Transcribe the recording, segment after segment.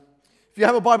If you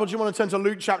have a Bible, do you want to turn to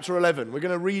Luke chapter 11? We're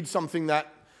going to read something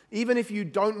that, even if you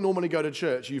don't normally go to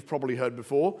church, you've probably heard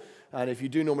before. And if you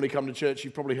do normally come to church,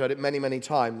 you've probably heard it many, many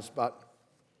times. But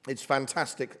it's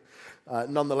fantastic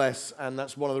nonetheless. And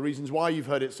that's one of the reasons why you've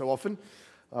heard it so often.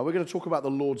 We're going to talk about the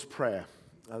Lord's Prayer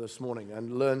this morning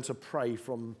and learn to pray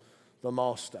from the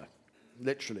Master,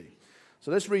 literally.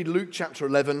 So let's read Luke chapter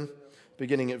 11,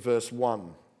 beginning at verse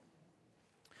 1.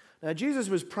 Now, Jesus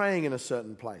was praying in a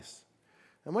certain place.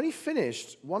 And when he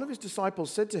finished, one of his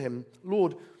disciples said to him,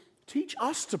 "Lord, teach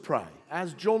us to pray,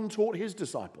 as John taught his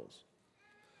disciples."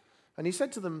 And he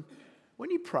said to them, "When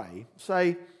you pray,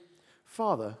 say,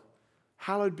 'Father,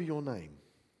 hallowed be your name.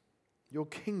 Your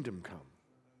kingdom come.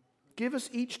 Give us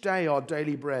each day our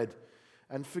daily bread,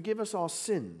 and forgive us our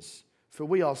sins, for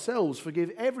we ourselves forgive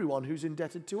everyone who's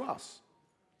indebted to us.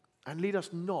 And lead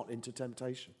us not into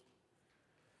temptation.'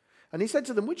 And he said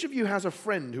to them, 'Which of you has a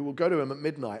friend who will go to him at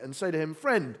midnight and say to him,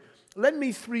 "Friend, lend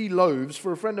me 3 loaves,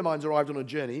 for a friend of mine's arrived on a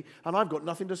journey, and I've got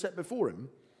nothing to set before him"?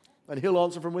 And he'll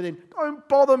answer from within, "Don't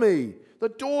bother me. The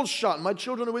door's shut, and my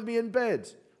children are with me in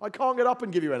bed. I can't get up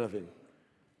and give you anything."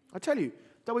 I tell you,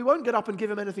 that we won't get up and give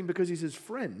him anything because he's his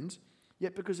friend,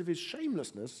 yet because of his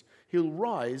shamelessness, he'll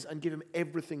rise and give him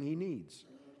everything he needs.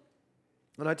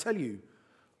 And I tell you,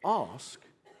 ask,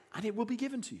 and it will be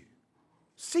given to you.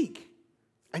 Seek,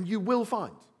 and you will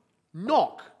find.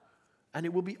 Knock, and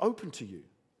it will be open to you.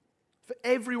 For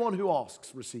everyone who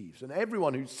asks receives, and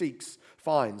everyone who seeks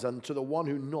finds, and to the one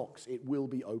who knocks it will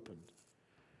be opened.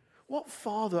 What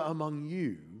father among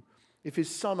you, if his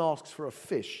son asks for a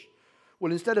fish,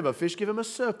 will instead of a fish give him a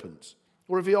serpent?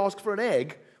 Or if he asks for an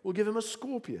egg, will give him a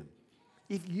scorpion?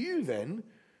 If you then,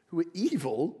 who are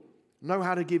evil, know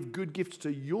how to give good gifts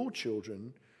to your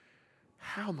children,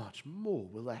 how much more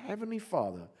will the Heavenly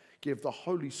Father give the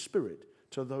Holy Spirit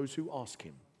to those who ask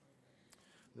him?"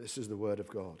 This is the word of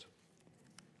God.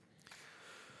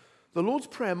 The Lord's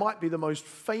Prayer might be the most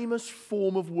famous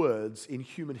form of words in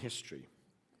human history.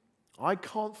 I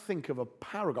can't think of a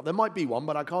paragraph, there might be one,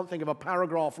 but I can't think of a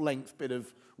paragraph-length bit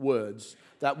of words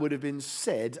that would have been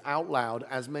said out loud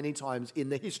as many times in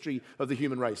the history of the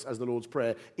human race as the Lord's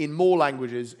Prayer, in more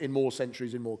languages, in more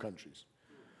centuries, in more countries.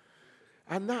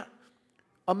 And that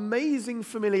amazing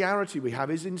familiarity we have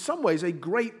is in some ways a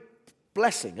great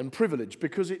blessing and privilege,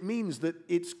 because it means that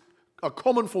it's a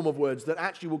common form of words that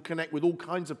actually will connect with all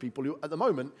kinds of people who at the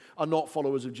moment are not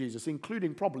followers of Jesus,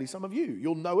 including probably some of you.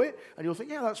 You'll know it and you'll think,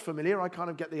 yeah, that's familiar, I kind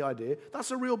of get the idea.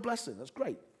 That's a real blessing, that's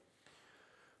great.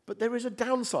 But there is a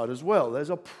downside as well. There's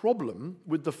a problem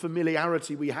with the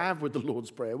familiarity we have with the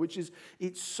Lord's Prayer, which is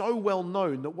it's so well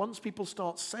known that once people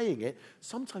start saying it,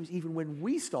 sometimes even when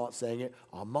we start saying it,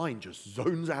 our mind just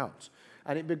zones out.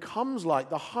 And it becomes like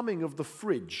the humming of the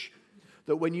fridge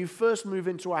that when you first move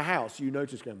into a house, you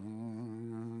notice going,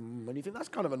 and you think that's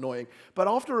kind of annoying. But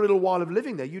after a little while of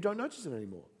living there, you don't notice it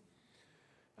anymore.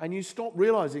 And you stop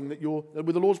realizing that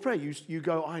with the Lord's Prayer, you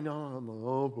go, "I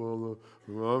know,"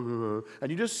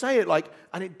 and you just say it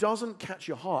and it doesn't catch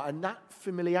your heart. And that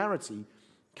familiarity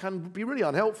can be really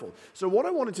unhelpful. So what I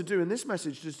wanted to do in this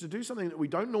message is to do something that we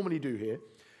don't normally do here,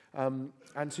 and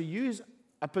to use,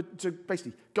 to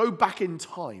basically go back in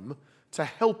time to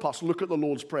help us look at the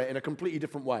Lord's Prayer in a completely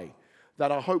different way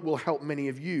that I hope will help many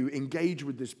of you engage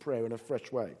with this prayer in a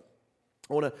fresh way.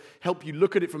 I want to help you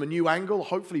look at it from a new angle,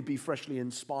 hopefully be freshly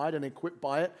inspired and equipped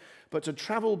by it, but to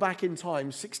travel back in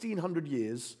time 1,600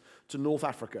 years to North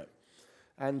Africa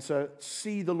and to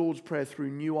see the Lord's Prayer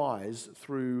through new eyes,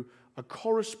 through a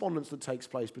correspondence that takes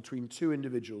place between 2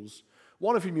 individuals,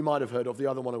 one of whom you might have heard of, the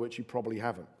other one of which you probably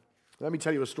haven't. Let me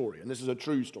tell you a story, and this is a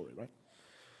true story, right?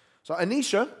 So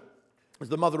Anisha is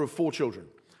the mother of 4 children,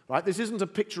 right? This isn't a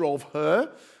picture of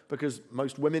her, because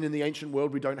most women in the ancient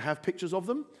world, we don't have pictures of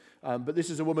them. But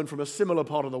this is a woman from a similar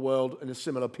part of the world in a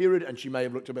similar period, and she may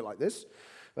have looked a bit like this.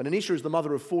 But Anisha is the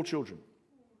mother of 4 children,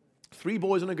 3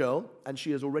 boys and a girl, and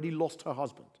she has already lost her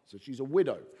husband. So she's a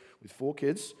widow with 4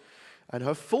 kids. And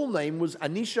her full name was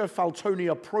Anisha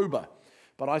Faltonia Proba.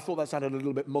 But I thought that sounded a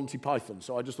little bit Monty Python,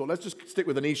 so I just thought, let's just stick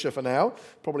with Anisha for now,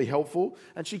 probably helpful.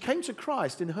 And she came to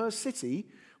Christ in her city,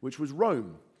 which was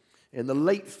Rome, in the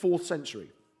late 4th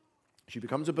century. She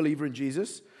becomes a believer in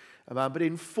Jesus, but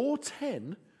in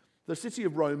 410, the city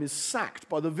of Rome is sacked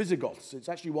by the Visigoths. It's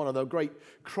actually one of the great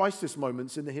crisis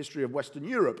moments in the history of Western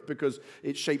Europe because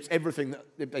it shapes everything.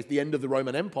 The end of the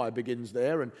Roman Empire begins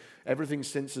there, and everything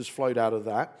since has flowed out of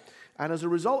that. And as a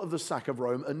result of the sack of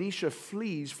Rome, Anisha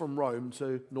flees from Rome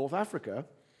to North Africa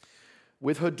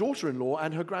with her daughter-in-law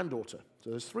and her granddaughter.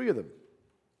 So there's 3 of them.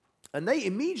 And they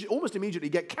almost immediately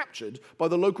get captured by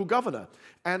the local governor.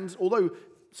 And although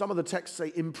some of the texts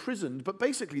say imprisoned, but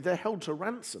basically they're held to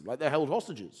ransom, like they're held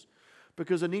hostages,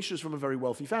 because Anisha's from a very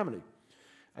wealthy family.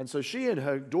 And so she and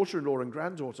her daughter-in-law and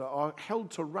granddaughter are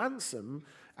held to ransom,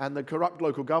 and the corrupt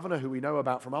local governor, who we know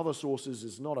about from other sources,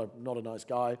 is not a nice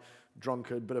guy,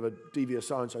 drunkard, bit of a devious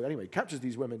so-and-so. Anyway, captures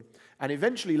these women and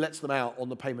eventually lets them out on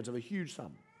the payment of a huge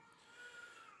sum.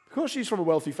 Because she's from a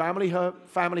wealthy family, her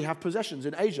family have possessions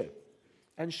in Asia.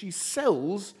 And she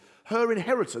sells her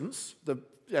inheritance,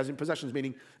 as in possessions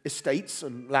meaning estates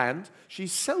and land, she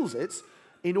sells it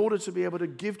in order to be able to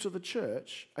give to the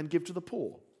church and give to the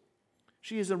poor.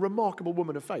 She is a remarkable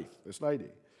woman of faith, this lady.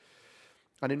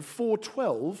 And in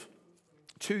 412,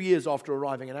 2 years after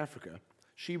arriving in Africa,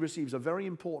 she receives a very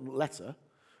important letter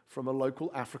from a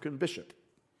local African bishop.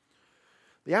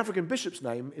 The African bishop's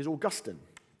name is Augustine,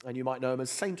 and you might know him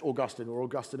as Saint Augustine or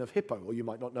Augustine of Hippo, or you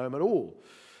might not know him at all.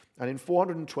 And in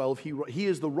 412, he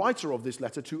is the writer of this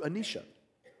letter to Anisha.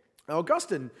 Now,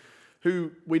 Augustine,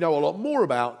 who we know a lot more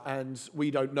about, and we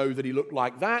don't know that he looked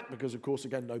like that, because, of course,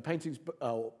 again, no paintings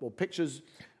or pictures,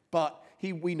 but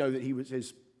we know that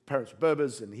his parents were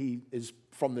Berbers, and he is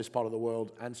from this part of the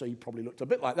world, and so he probably looked a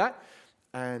bit like that.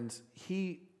 And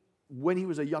when he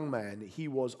was a young man,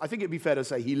 I think it'd be fair to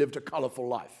say he lived a colorful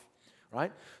life,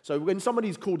 right? So when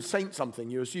somebody's called saint something,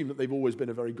 you assume that they've always been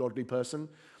a very godly person.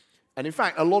 And in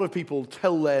fact, a lot of people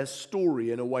tell their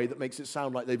story in a way that makes it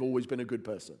sound like they've always been a good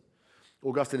person.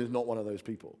 Augustine is not one of those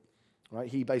people, right?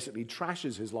 He basically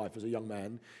trashes his life as a young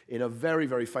man in a very,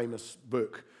 very famous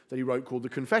book that he wrote called The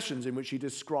Confessions, in which he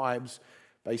describes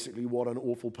basically what an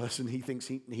awful person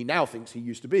he now thinks he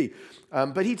used to be.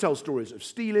 But he tells stories of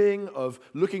stealing, of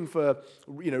looking for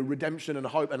redemption and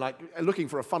hope, and like looking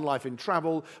for a fun life in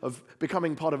travel, of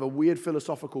becoming part of a weird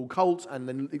philosophical cult, and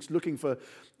then looking for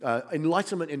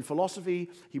enlightenment in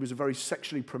philosophy. He was a very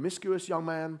sexually promiscuous young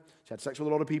man. He had sex with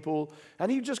a lot of people,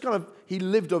 and he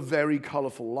lived a very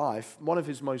colorful life. One of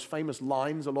his most famous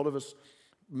lines, a lot of us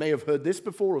may have heard this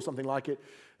before or something like it,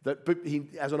 but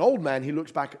as an old man, he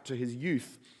looks back to his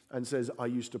youth and says, I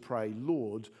used to pray,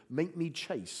 Lord, make me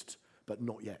chaste, but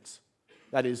not yet.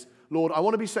 That is, Lord, I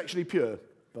want to be sexually pure,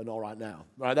 but not right now.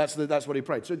 Right? That's what he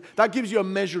prayed. So that gives you a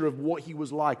measure of what he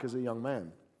was like as a young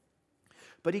man.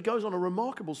 But he goes on a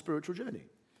remarkable spiritual journey.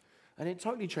 And it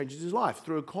totally changes his life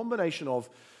through a combination of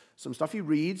some stuff he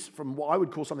reads, from what I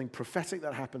would call something prophetic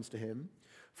that happens to him,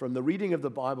 from the reading of the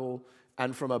Bible,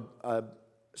 and from a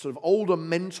sort of older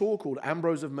mentor called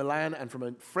Ambrose of Milan, and from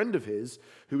a friend of his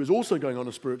who is also going on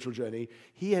a spiritual journey.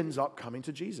 He ends up coming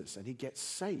to Jesus and he gets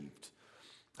saved.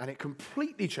 And it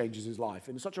completely changes his life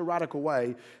in such a radical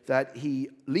way that he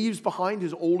leaves behind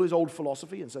all his old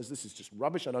philosophy and says, this is just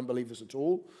rubbish, I don't believe this at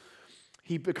all.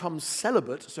 He becomes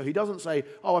celibate, so he doesn't say,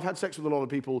 I've had sex with a lot of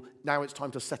people, now it's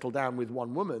time to settle down with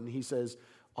one woman. He says,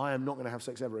 I am not going to have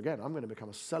sex ever again. I'm going to become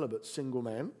a celibate single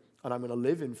man, and I'm going to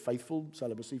live in faithful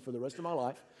celibacy for the rest of my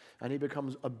life. And he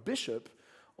becomes a bishop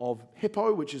of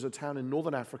Hippo, which is a town in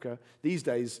northern Africa. These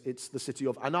days, it's the city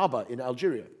of Annaba in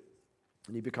Algeria.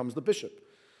 And he becomes the bishop.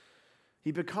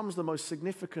 He becomes the most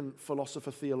significant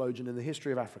philosopher-theologian in the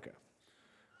history of Africa.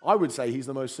 I would say he's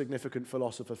the most significant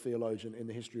philosopher-theologian in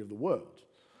the history of the world.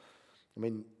 I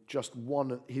mean,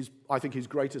 I think his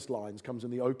greatest lines comes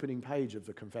in the opening page of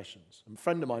the Confessions. A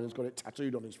friend of mine has got it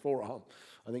tattooed on his forearm.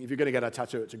 I think if you're going to get a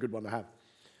tattoo, it's a good one to have.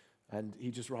 And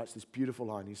he just writes this beautiful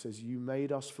line. He says, you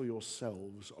made us for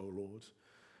yourselves, O Lord,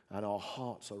 and our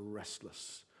hearts are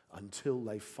restless until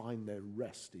they find their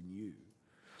rest in you.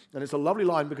 And it's a lovely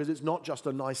line because it's not just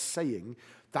a nice saying.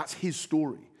 That's his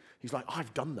story. He's like,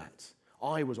 I've done that.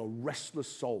 I was a restless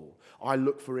soul. I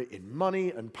looked for it in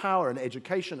money and power and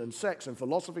education and sex and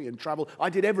philosophy and travel. I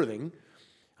did everything,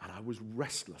 and I was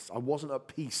restless. I wasn't at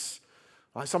peace.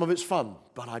 Some of it's fun,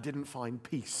 but I didn't find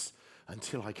peace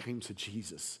until I came to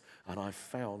Jesus, and I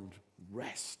found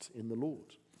rest in the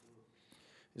Lord.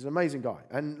 He's an amazing guy.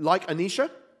 And like Anisha,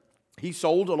 he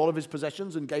sold a lot of his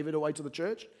possessions and gave it away to the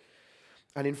church.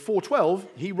 And in 412,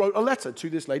 he wrote a letter to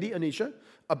this lady, Anisha,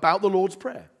 about the Lord's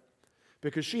Prayer.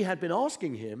 Because she had been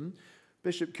asking him,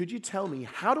 Bishop, could you tell me,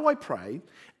 how do I pray,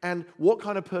 and what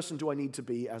kind of person do I need to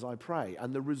be as I pray?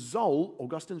 And the result,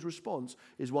 Augustine's response,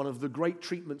 is one of the great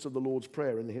treatments of the Lord's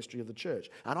Prayer in the history of the church.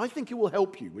 And I think it will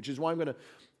help you, which is why I'm going to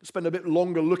spend a bit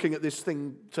longer looking at this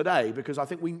thing today, because I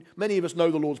think many of us know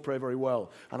the Lord's Prayer very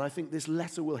well. And I think this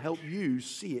letter will help you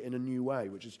see it in a new way,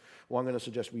 which is why I'm going to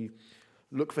suggest we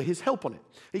look for his help on it.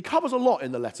 He covers a lot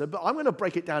in the letter, but I'm going to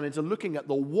break it down into looking at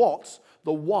the what,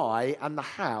 the why, and the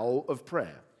how of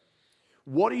prayer.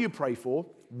 What do you pray for?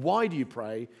 Why do you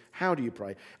pray? How do you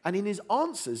pray? And in his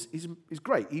answers is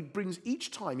great.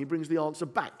 Each time he brings the answer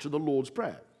back to the Lord's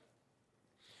Prayer.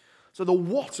 So the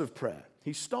what of prayer.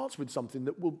 he starts with something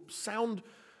that will sound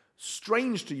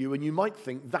strange to you, and you might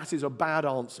think that is a bad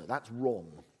answer. That's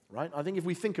wrong, right? I think if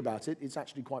we think about it, it's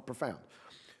actually quite profound.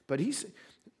 But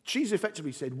she's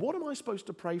effectively said, what am I supposed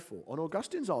to pray for? And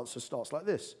Augustine's answer starts like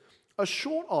this. A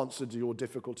short answer to your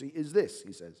difficulty is this,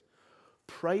 he says.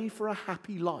 Pray for a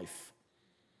happy life.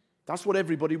 That's what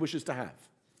everybody wishes to have.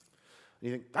 And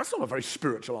you think, that's not a very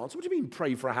spiritual answer. What do you mean,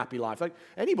 pray for a happy life? Like,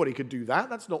 anybody could do that.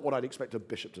 That's not what I'd expect a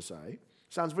bishop to say.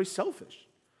 Sounds very selfish.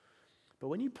 But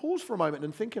when you pause for a moment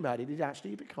and think about it, it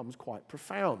actually becomes quite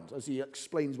profound as he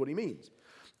explains what he means.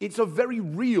 It's a very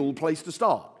real place to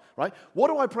start, right? What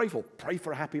do I pray for? Pray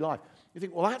for a happy life. You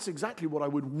think, well, that's exactly what I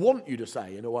would want you to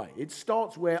say in a way. It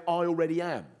starts where I already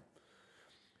am.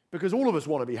 Because all of us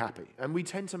want to be happy, and we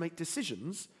tend to make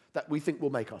decisions that we think will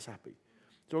make us happy.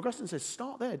 So Augustine says,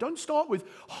 start there. Don't start with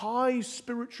high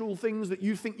spiritual things that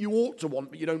you think you ought to want,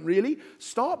 but you don't really.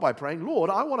 Start by praying, Lord,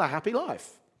 I want a happy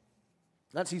life.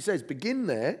 That's, he says, begin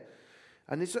there.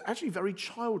 And it's actually very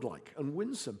childlike and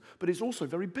winsome, but it's also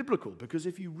very biblical, because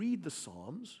if you read the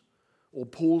Psalms or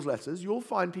Paul's letters, you'll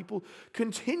find people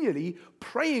continually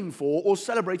praying for or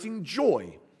celebrating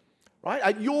joy,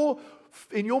 right?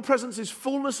 In your presence is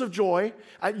fullness of joy.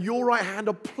 At your right hand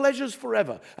are pleasures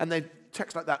forever. And they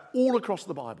text like that all across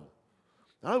the Bible.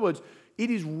 In other words, it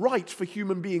is right for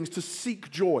human beings to seek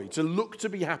joy, to look to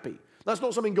be happy. That's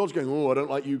not something God's going, oh, I don't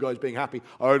like you guys being happy.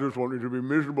 I just want you to be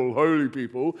miserable, holy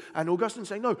people. And Augustine's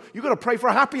saying, no, you've got to pray for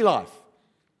a happy life.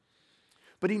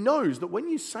 But he knows that when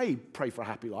you say pray for a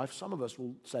happy life, some of us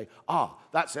will say,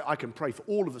 that's it. I can pray for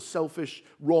all of the selfish,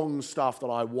 wrong stuff that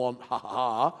I want. Ha, ha,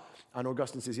 ha. And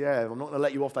Augustine says, yeah, I'm not going to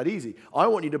let you off that easy. I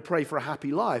want you to pray for a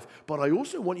happy life, but I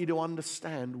also want you to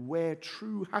understand where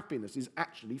true happiness is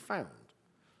actually found.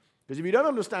 Because if you don't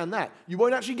understand that, you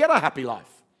won't actually get a happy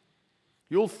life.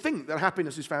 You'll think that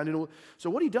happiness is found in all. So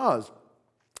what he does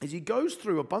is he goes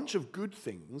through a bunch of good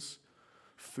things,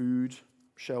 food,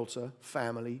 shelter,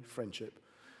 family, friendship.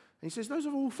 And he says, those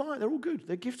are all fine. They're all good.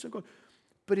 They're gifts of God.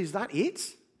 But is that it?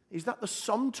 Is that the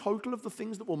sum total of the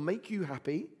things that will make you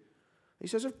happy? He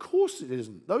says, of course it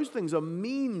isn't. Those things are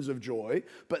means of joy,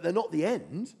 but they're not the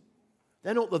end.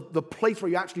 They're not the place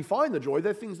where you actually find the joy.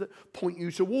 They're things that point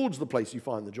you towards the place you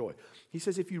find the joy. He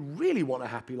says, if you really want a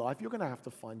happy life, you're going to have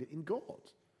to find it in God.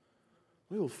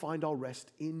 We will find our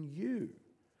rest in you.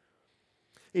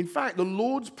 In fact, the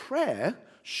Lord's Prayer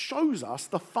shows us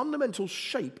the fundamental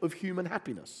shape of human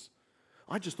happiness.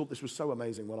 I just thought this was so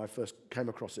amazing when I first came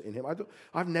across it in him.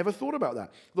 I've never thought about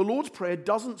that. The Lord's Prayer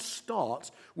doesn't start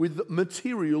with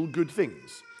material good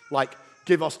things, like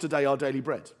give us today our daily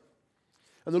bread.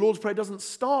 And the Lord's Prayer doesn't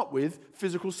start with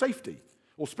physical safety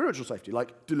or spiritual safety,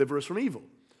 like deliver us from evil.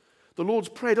 The Lord's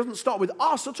Prayer doesn't start with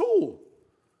us at all.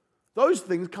 Those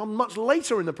things come much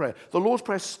later in the prayer. The Lord's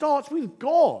Prayer starts with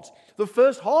God. The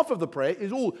first half of the prayer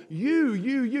is all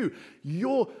you.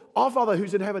 Our Father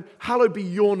who's in heaven, hallowed be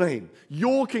your name.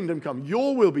 Your kingdom come,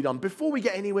 your will be done. Before we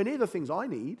get anywhere near the things I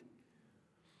need,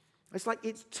 it's like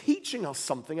it's teaching us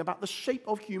something about the shape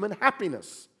of human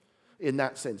happiness in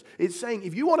that sense. It's saying,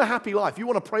 if you want a happy life, you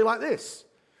want to pray like this.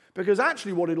 Because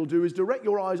actually what it'll do is direct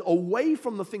your eyes away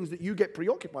from the things that you get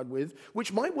preoccupied with,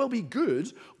 which might well be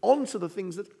good, onto the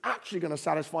things that's actually going to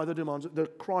satisfy the demands, the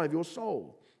cry of your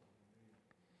soul.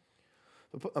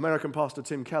 The American pastor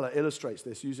Tim Keller illustrates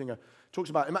this so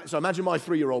imagine my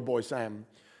 3-year-old boy Sam,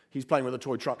 he's playing with a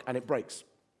toy truck and it breaks.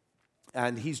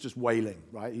 And he's just wailing,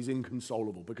 right? He's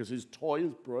inconsolable because his toy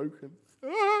is broken.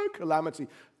 Calamity.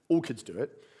 All kids do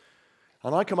it.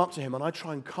 And I come up to him and I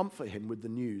try and comfort him with the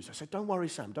news. I say, don't worry,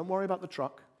 Sam, don't worry about the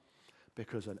truck,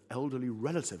 because an elderly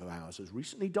relative of ours has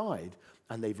recently died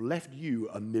and they've left you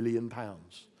 £1 million.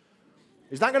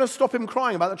 Is that going to stop him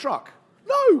crying about the truck?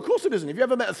 No, of course it isn't. If you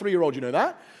ever met a 3-year-old, you know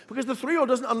that. Because the 3-year-old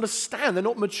doesn't understand, they're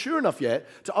not mature enough yet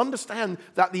to understand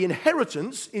that the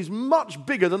inheritance is much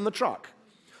bigger than the truck.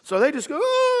 So they just go,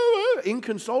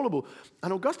 inconsolable.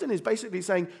 And Augustine is basically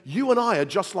saying, you and I are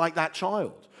just like that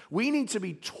child. We need to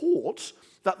be taught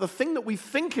that the thing that we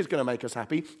think is going to make us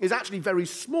happy is actually very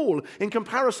small in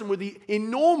comparison with the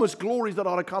enormous glories that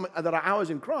are ours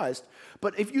in Christ.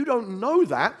 But if you don't know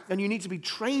that, and you need to be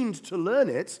trained to learn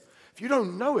it, if you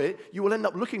don't know it, you will end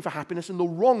up looking for happiness in the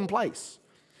wrong place.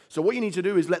 So what you need to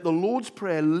do is let the Lord's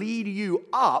Prayer lead you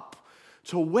up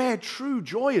to where true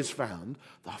joy is found,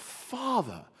 the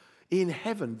Father in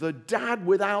heaven, the Dad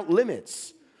without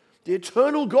limits, the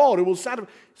eternal God who will satisfy,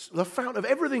 the fountain of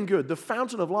everything good, the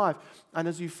fountain of life. And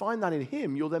as you find that in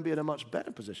Him, you'll then be in a much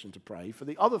better position to pray for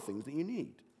the other things that you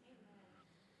need.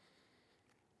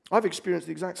 I've experienced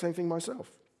the exact same thing myself.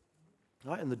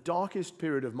 Right? And the darkest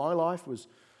period of my life was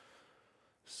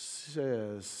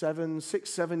 6,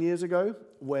 7 years ago,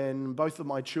 when both of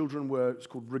my children were, it's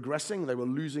called regressing. They were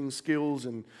losing skills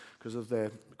and because of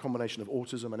their combination of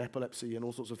autism and epilepsy and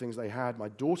all sorts of things they had. My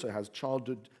daughter has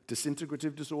childhood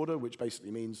disintegrative disorder, which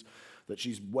basically means that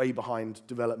she's way behind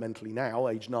developmentally now,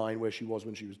 age 9, where she was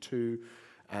when she was 2.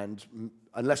 And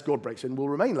unless God breaks in, will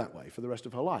remain that way for the rest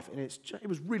of her life. And it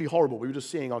was really horrible. We were just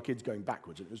seeing our kids going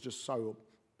backwards. It was just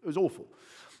it was awful.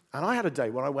 And I had a day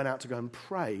when I went out to go and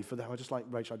pray for them. I just like,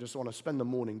 Rachel, I just want to spend the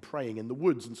morning praying in the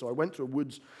woods. And so I went to a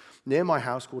woods near my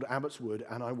house called Abbott's Wood,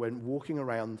 and I went walking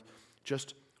around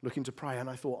just looking to pray. And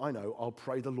I thought, I know, I'll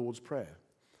pray the Lord's Prayer.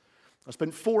 I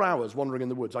spent 4 hours wandering in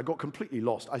the woods. I got completely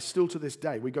lost. I still, to this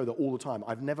day, we go there all the time.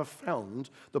 I've never found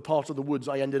the part of the woods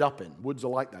I ended up in. Woods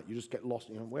are like that. You just get lost.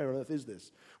 You know, where on earth is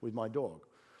this with my dog?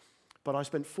 But I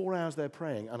spent 4 hours there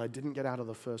praying, and I didn't get out of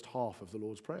the first half of the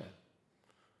Lord's Prayer.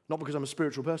 Not because I'm a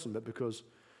spiritual person, but because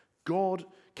God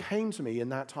came to me in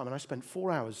that time, and I spent 4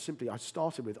 hours simply, I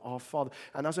started with Our Father.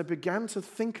 And as I began to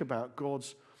think about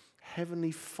God's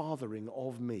heavenly fathering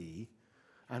of me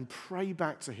and pray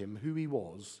back to him who he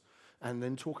was, and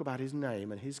then talk about his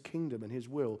name and his kingdom and his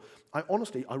will, I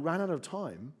ran out of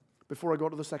time before I got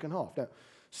to the second half. Now,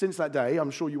 since that day,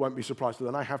 I'm sure you won't be surprised to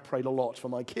learn, I have prayed a lot for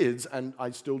my kids, and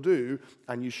I still do,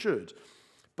 and you should.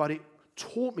 But it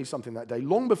taught me something that day,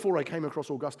 long before I came across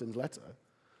Augustine's letter,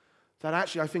 that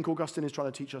actually I think Augustine is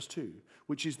trying to teach us too,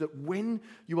 which is that when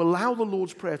you allow the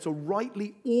Lord's Prayer to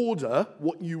rightly order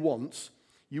what you want,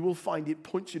 you will find it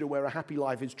points you to where a happy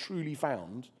life is truly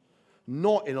found,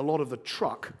 not in a lot of the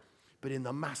truck, but in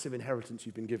the massive inheritance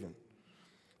you've been given.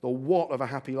 The what of a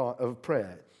happy life, of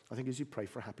prayer, I think, is you pray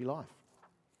for a happy life.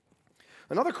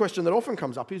 Another question that often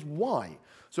comes up is why?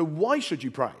 So why should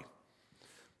you pray?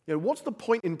 You know, what's the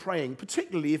point in praying,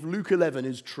 particularly if Luke 11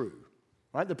 is true?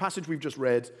 Right? The passage we've just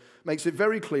read makes it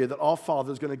very clear that our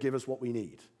Father is going to give us what we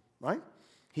need. Right?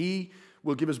 He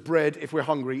will give us bread if we're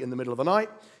hungry in the middle of the night.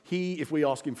 He, if we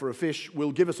ask him for a fish,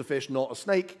 will give us a fish, not a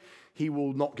snake. He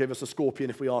will not give us a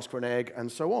scorpion if we ask for an egg,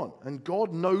 and so on. And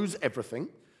God knows everything,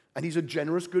 and he's a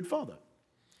generous, good Father.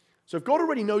 So if God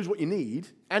already knows what you need,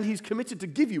 and he's committed to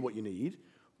give you what you need,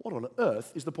 what on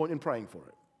earth is the point in praying for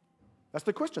it? That's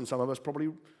the question some of us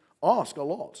probably ask a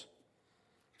lot.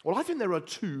 Well, I think there are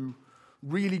two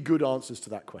really good answers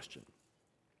to that question.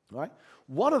 Right?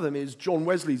 One of them is John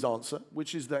Wesley's answer,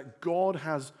 which is that God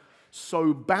has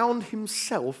so bound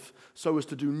himself so as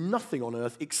to do nothing on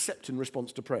earth except in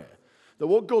response to prayer. That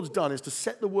what God's done is to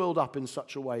set the world up in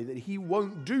such a way that he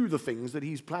won't do the things that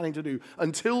he's planning to do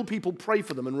until people pray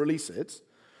for them and release it,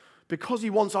 because he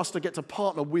wants us to get to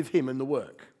partner with him in the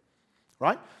work.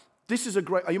 Right? This is a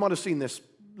great, you might have seen this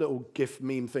little GIF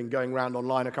meme thing going around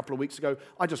online a couple of weeks ago.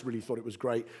 I just really thought it was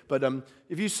great. But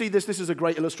if you see this is a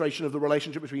great illustration of the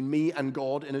relationship between me and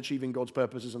God in achieving God's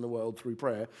purposes in the world through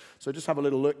prayer. So just have a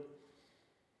little look.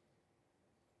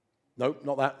 No,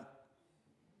 not that.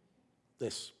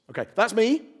 This. Okay, that's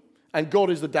me, and God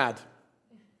is the dad.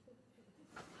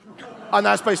 And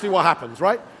that's basically what happens,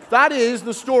 right? That is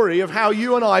the story of how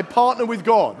you and I partner with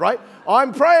God, right?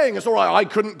 I'm praying. It's all right.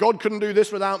 God couldn't do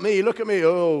this without me. Look at me.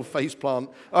 Oh,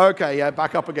 faceplant. Okay, yeah,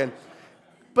 back up again.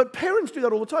 But parents do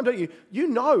that all the time, don't you? You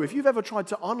know, if you've ever tried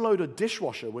to unload a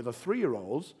dishwasher with a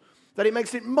 3-year-old, that it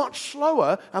makes it much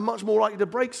slower and much more likely to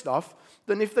break stuff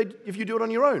than if you do it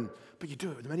on your own. But you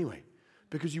do it with them anyway,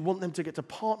 because you want them to get to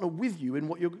partner with you in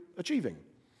what you're achieving.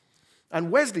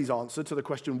 And Wesley's answer to the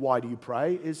question, why do you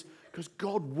pray, is because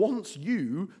God wants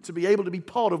you to be able to be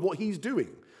part of what he's doing.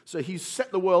 So he's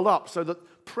set the world up so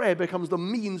that prayer becomes the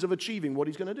means of achieving what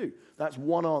he's going to do. That's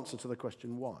one answer to the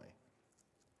question, why?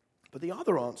 But the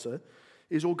other answer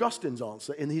is Augustine's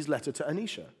answer in his letter to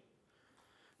Anisha.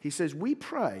 He says, we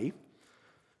pray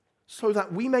so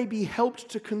that we may be helped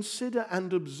to consider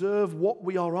and observe what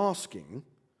we are asking,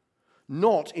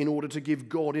 not in order to give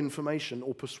God information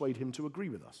or persuade him to agree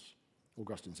with us,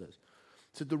 Augustine says.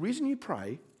 So the reason you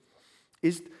pray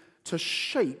is to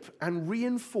shape and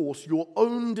reinforce your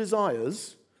own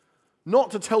desires, not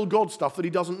to tell God stuff that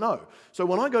he doesn't know. So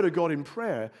when I go to God in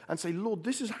prayer and say, Lord,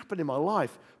 this has happened in my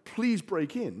life, please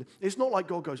break in, it's not like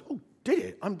God goes, oh, did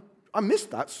it? I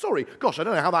missed that, sorry. Gosh, I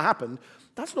don't know how that happened.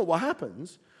 That's not what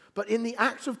happens. But in the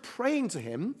act of praying to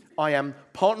him, I am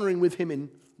partnering with him in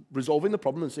resolving the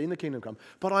problem and seeing the kingdom come.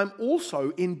 But I'm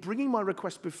also, in bringing my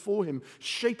request before him,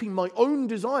 shaping my own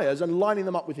desires and lining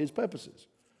them up with his purposes.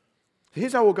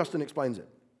 Here's how Augustine explains it.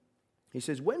 He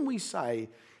says, when we say,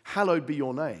 hallowed be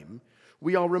your name,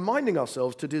 we are reminding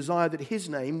ourselves to desire that his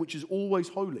name, which is always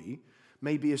holy,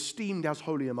 may be esteemed as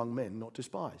holy among men, not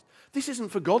despised. This isn't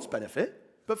for God's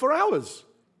benefit, but for ours.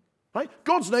 Right?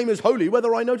 God's name is holy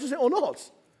whether I notice it or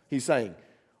not, he's saying.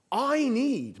 I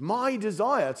need my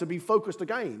desire to be focused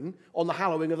again on the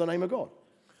hallowing of the name of God.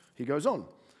 He goes on,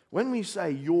 when we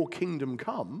say your kingdom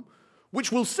come,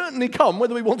 which will certainly come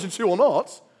whether we wanted to or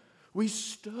not, we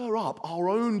stir up our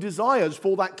own desires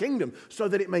for that kingdom so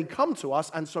that it may come to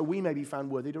us and so we may be found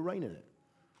worthy to reign in it.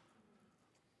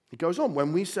 He goes on,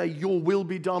 when we say your will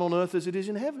be done on earth as it is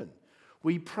in heaven,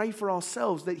 we pray for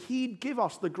ourselves that he'd give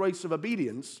us the grace of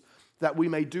obedience that we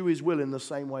may do his will in the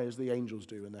same way as the angels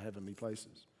do in the heavenly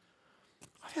places.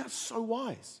 I think that's so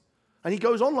wise. And he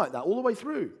goes on like that all the way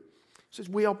through. He says,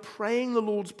 we are praying the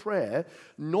Lord's Prayer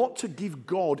not to give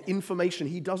God information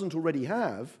he doesn't already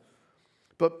have,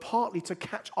 but partly to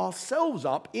catch ourselves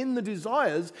up in the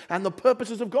desires and the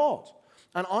purposes of God.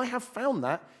 And I have found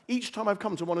that each time I've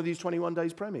come to one of these 21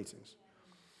 days prayer meetings.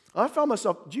 I found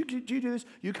myself, do you do this?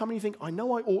 You come and you think, I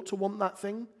know I ought to want that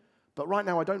thing, but right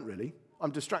now I don't really.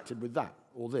 I'm distracted with that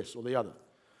or this or the other.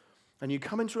 And you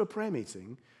come into a prayer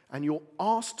meeting and you're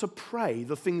asked to pray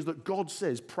the things that God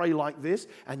says, pray like this,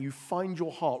 and you find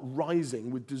your heart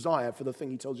rising with desire for the thing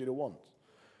he tells you to want.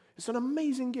 It's an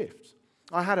amazing gift.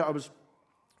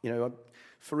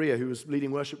 Faria, who was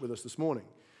leading worship with us this morning,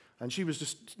 and she was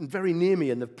just very near me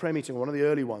in the prayer meeting, one of the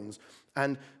early ones,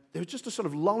 and there was just a sort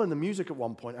of lull in the music at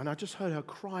one point, and I just heard her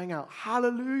crying out,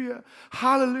 hallelujah,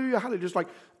 hallelujah, hallelujah, just like,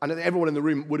 and everyone in the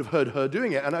room would have heard her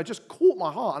doing it, and I just caught my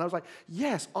heart, and I was like,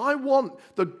 yes, I want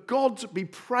the God to be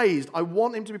praised, I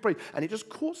want him to be praised, and it just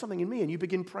caught something in me, and you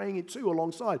begin praying it too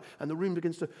alongside, and the room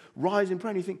begins to rise in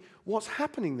prayer, and you think, what's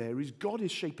happening there is God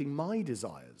is shaping my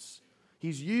desires.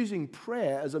 He's using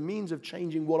prayer as a means of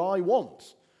changing what I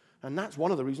want, and that's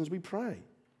one of the reasons we pray.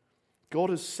 God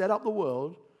has set up the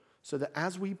world so that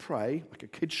as we pray, like a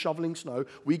kid shoveling snow,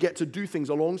 we get to do things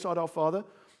alongside our Father,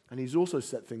 and he's also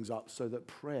set things up so that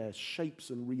prayer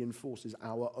shapes and reinforces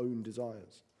our own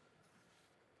desires.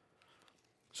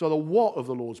 So the what of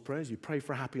the Lord's Prayer is you pray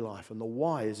for a happy life, and the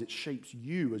why is it shapes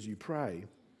you as you pray.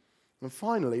 And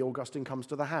finally, Augustine comes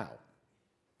to the how.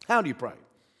 How do you pray?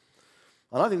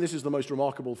 And I think this is the most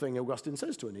remarkable thing Augustine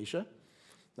says to Anisha,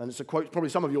 and it's a quote,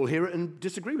 probably some of you will hear it and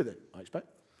disagree with it, I expect.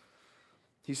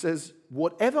 He says,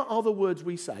 whatever other words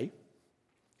we say,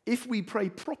 if we pray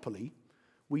properly,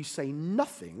 we say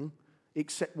nothing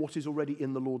except what is already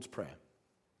in the Lord's Prayer.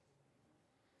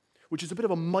 Which is a bit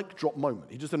of a mic drop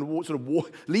moment. He just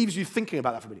leaves you thinking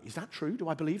about that for a minute. Is that true? Do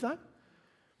I believe that?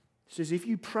 He says, if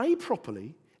you pray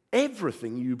properly,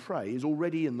 everything you pray is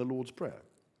already in the Lord's Prayer.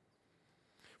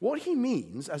 What he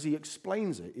means, as he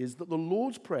explains it, is that the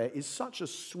Lord's Prayer is such a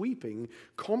sweeping,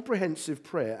 comprehensive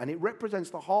prayer, and it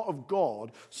represents the heart of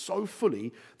God so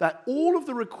fully that all of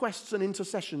the requests and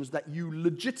intercessions that you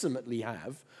legitimately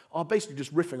have are basically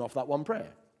just riffing off that one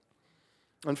prayer.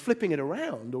 And flipping it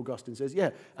around, Augustine says,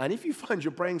 and if you find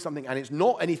you're praying something and it's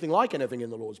not anything like anything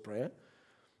in the Lord's Prayer,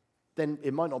 then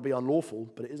it might not be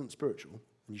unlawful, but it isn't spiritual,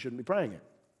 and you shouldn't be praying it.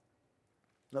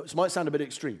 Now, this might sound a bit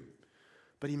extreme,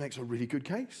 but he makes a really good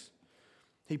case.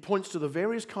 He points to the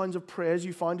various kinds of prayers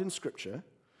you find in Scripture,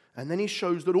 and then he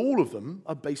shows that all of them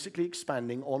are basically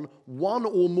expanding on one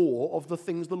or more of the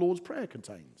things the Lord's Prayer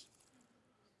contains.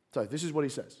 So this is what he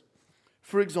says.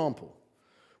 For example,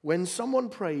 when someone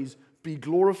prays, be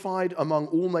glorified among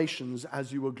all nations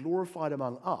as you were glorified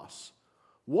among us,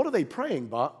 what are they praying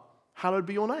but, hallowed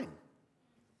be your name?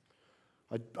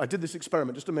 I did this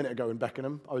experiment just a minute ago in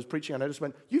Beckenham. I was preaching and I just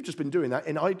went, you've just been doing that.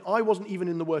 And I wasn't even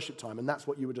in the worship time, and that's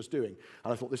what you were just doing.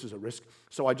 And I thought, this is a risk.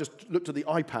 So I just looked at the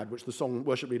iPad, which the song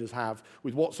worship leaders have,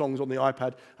 with what songs on the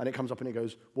iPad, and it comes up and it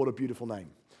goes, what a beautiful name.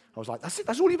 I was like, that's it.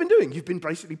 That's all you've been doing. You've been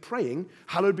basically praying,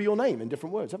 hallowed be your name, in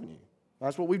different words, haven't you?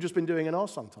 That's what we've just been doing in our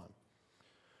song time.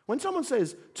 When someone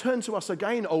says, turn to us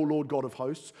again, O Lord God of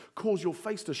hosts, cause your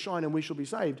face to shine and we shall be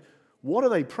saved, what are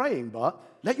they praying but,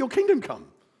 let your kingdom come?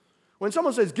 When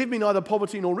someone says, give me neither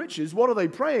poverty nor riches, what are they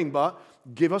praying but,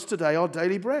 give us today our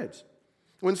daily bread?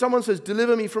 When someone says,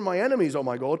 deliver me from my enemies, O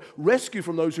my God, rescue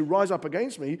from those who rise up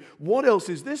against me, what else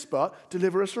is this but,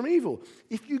 deliver us from evil?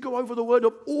 If you go over the word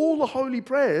of all the holy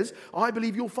prayers, I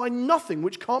believe you'll find nothing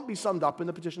which can't be summed up in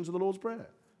the petitions of the Lord's Prayer.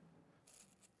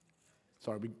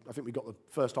 Sorry, I think we got the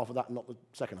first half of that and not the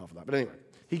second half of that. But anyway,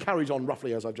 he carries on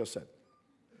roughly as I've just said.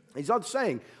 He's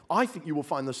saying, I think you will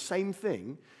find the same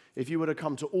thing if you were to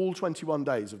come to all 21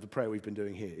 days of the prayer we've been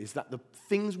doing here, is that the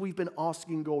things we've been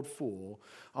asking God for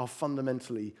are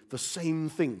fundamentally the same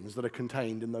things that are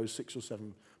contained in those 6 or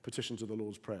 7 petitions of the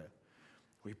Lord's Prayer.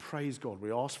 We praise God.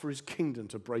 We ask for his kingdom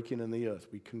to break in the earth.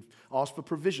 We ask for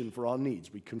provision for our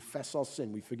needs. We confess our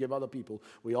sin. We forgive other people.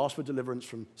 We ask for deliverance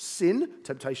from sin,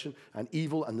 temptation, and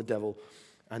evil and the devil.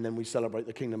 And then we celebrate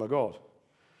the kingdom of God.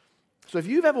 So if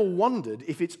you've ever wondered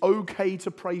if it's okay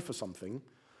to pray for something,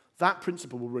 that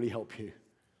principle will really help you.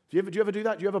 Do you ever do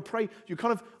that? Do you ever pray? You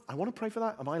kind of, I want to pray for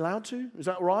that. Am I allowed to? Is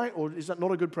that right? Or is that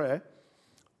not a good prayer?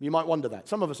 You might wonder that.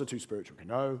 Some of us are too spiritual.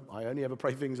 No, I only ever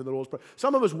pray things in the Lord's Prayer.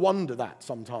 Some of us wonder that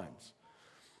sometimes.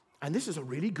 And this is a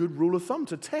really good rule of thumb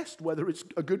to test whether it's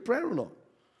a good prayer or not.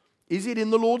 Is it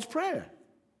in the Lord's Prayer?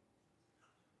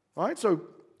 All right, so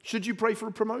should you pray for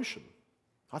a promotion?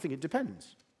 I think it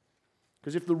depends.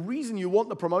 Because if the reason you want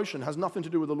the promotion has nothing to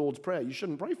do with the Lord's Prayer, you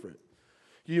shouldn't pray for it.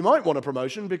 You might want a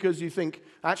promotion because you think,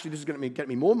 actually, this is going to get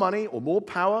me more money or more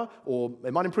power, or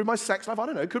it might improve my sex life. I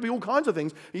don't know. It could be all kinds of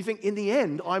things. You think, in the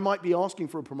end, I might be asking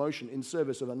for a promotion in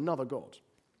service of another God.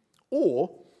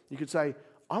 Or you could say,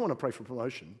 I want to pray for a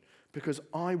promotion because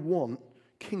I want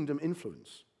kingdom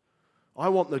influence. I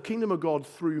want the kingdom of God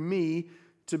through me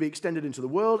to be extended into the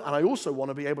world, and I also want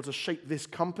to be able to shape this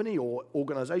company or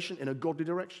organization in a godly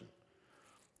direction.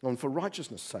 And for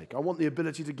righteousness' sake, I want the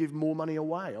ability to give more money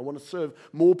away. I want to serve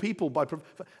more people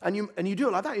and you do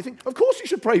it like that. You think, of course you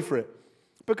should pray for it,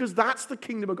 because that's the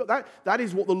kingdom of God. That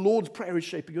is what the Lord's Prayer is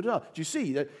shaping your desire. Do you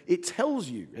see that it tells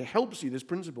you, it helps you, this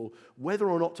principle,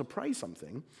 whether or not to pray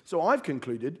something? So I've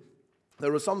concluded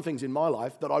there are some things in my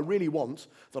life that I really want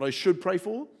that I should pray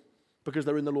for because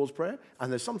they're in the Lord's Prayer,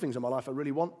 and there's some things in my life I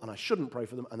really want and I shouldn't pray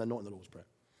for them and they're not in the Lord's Prayer.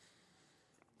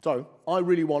 So I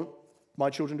really want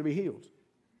my children to be healed.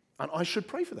 And I should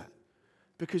pray for that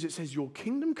because it says, your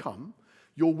kingdom come,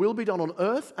 your will be done on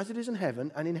earth as it is in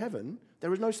heaven, and in heaven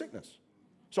there is no sickness.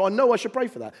 So I know I should pray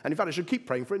for that. And in fact, I should keep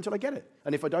praying for it until I get it.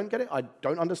 And if I don't get it, I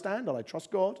don't understand and I trust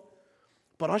God,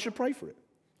 but I should pray for it.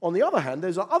 On the other hand,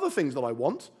 there's other things that I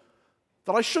want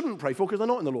that I shouldn't pray for because they're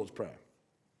not in the Lord's Prayer.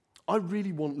 I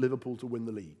really want Liverpool to win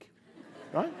the league,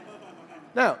 right?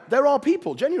 Now, there are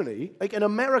people, genuinely, like in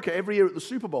America every year at the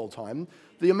Super Bowl time,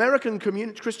 the American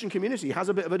Christian community has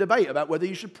a bit of a debate about whether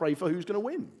you should pray for who's going to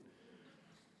win.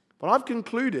 But I've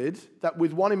concluded that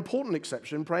with one important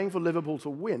exception, praying for Liverpool to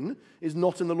win is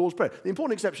not in the Lord's Prayer. The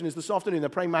important exception is this afternoon they're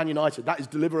praying Man United. That is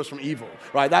deliver us from evil,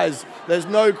 right? There's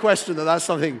no question that that's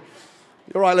something.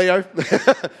 You're right, Leo,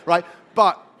 right?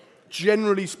 But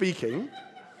generally speaking,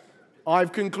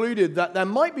 I've concluded that there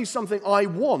might be something I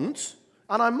want,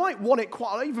 and I might want it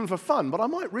quite, even for fun, but I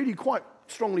might really quite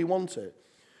strongly want it.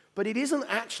 But it isn't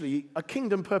actually a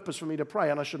kingdom purpose for me to pray,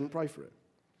 and I shouldn't pray for it.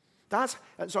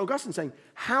 So Augustine's saying,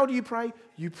 how do you pray?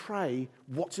 You pray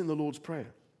what's in the Lord's Prayer.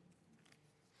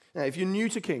 Now, if you're new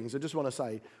to Kings, I just want to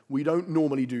say, we don't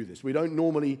normally do this. We don't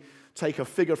normally take a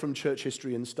figure from church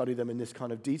history and study them in this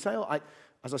kind of detail.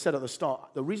 As I said at the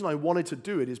start, the reason I wanted to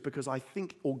do it is because I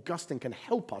think Augustine can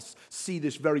help us see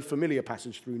this very familiar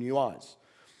passage through new eyes.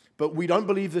 But we don't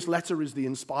believe this letter is the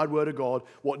inspired word of God.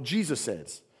 What Jesus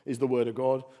says is the word of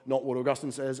God, not what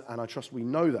Augustine says, and I trust we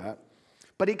know that.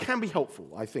 But it can be helpful,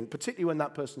 I think, particularly when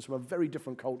that person's from a very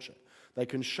different culture. They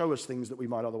can show us things that we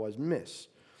might otherwise miss.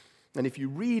 And if you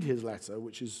read his letter,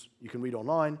 which is you can read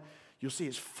online, you'll see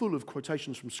it's full of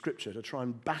quotations from Scripture to try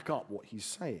and back up what he's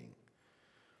saying.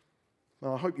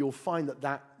 Now, I hope you'll find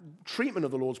that treatment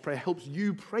of the Lord's Prayer helps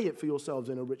you pray it for yourselves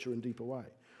in a richer and deeper way.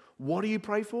 What do you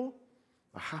pray for?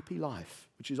 A happy life,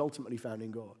 which is ultimately found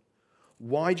in God.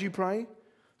 Why do you pray?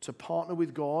 To partner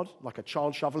with God, like a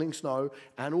child shoveling snow,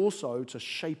 and also to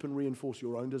shape and reinforce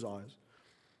your own desires.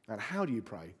 And how do you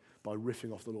pray? By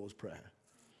riffing off the Lord's Prayer.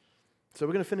 So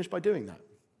we're going to finish by doing that.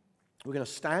 We're going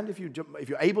to stand. If you're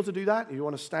able to do that, if you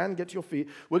want to stand, get to your feet.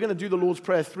 We're going to do the Lord's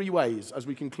Prayer 3 ways as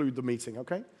we conclude the meeting,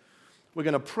 okay? We're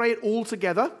going to pray it all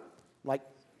together, like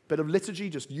a bit of liturgy,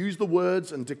 just use the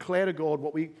words and declare to God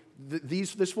what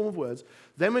this form of words.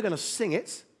 Then we're going to sing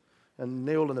it, and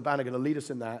Neil and the band are going to lead us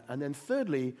in that. And then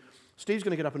thirdly, Steve's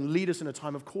going to get up and lead us in a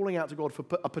time of calling out to God for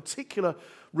a particular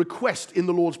request in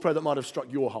the Lord's Prayer that might have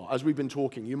struck your heart. As we've been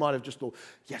talking, you might have just thought,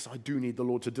 yes, I do need the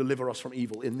Lord to deliver us from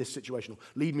evil in this situation. Or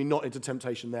lead me not into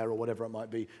temptation there, or whatever it might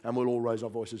be. And we'll all raise our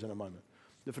voices in a moment.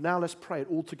 But for now, let's pray it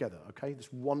all together, okay?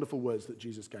 These wonderful words that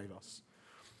Jesus gave us.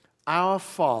 Our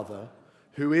Father,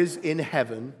 who is in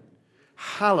heaven,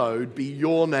 hallowed be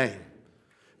your name.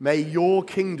 May your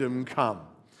kingdom come.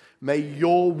 May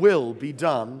your will be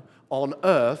done on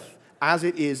earth as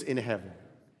it is in heaven.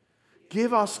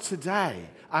 Give us today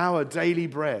our daily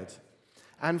bread,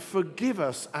 and forgive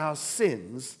us our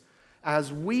sins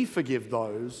as we forgive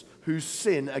those who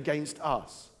sin against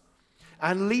us.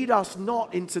 And lead us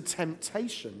not into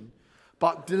temptation,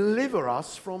 but deliver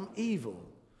us from evil.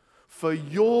 For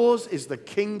yours is the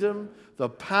kingdom, the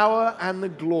power, and the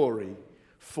glory,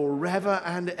 forever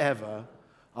and ever.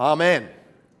 Amen.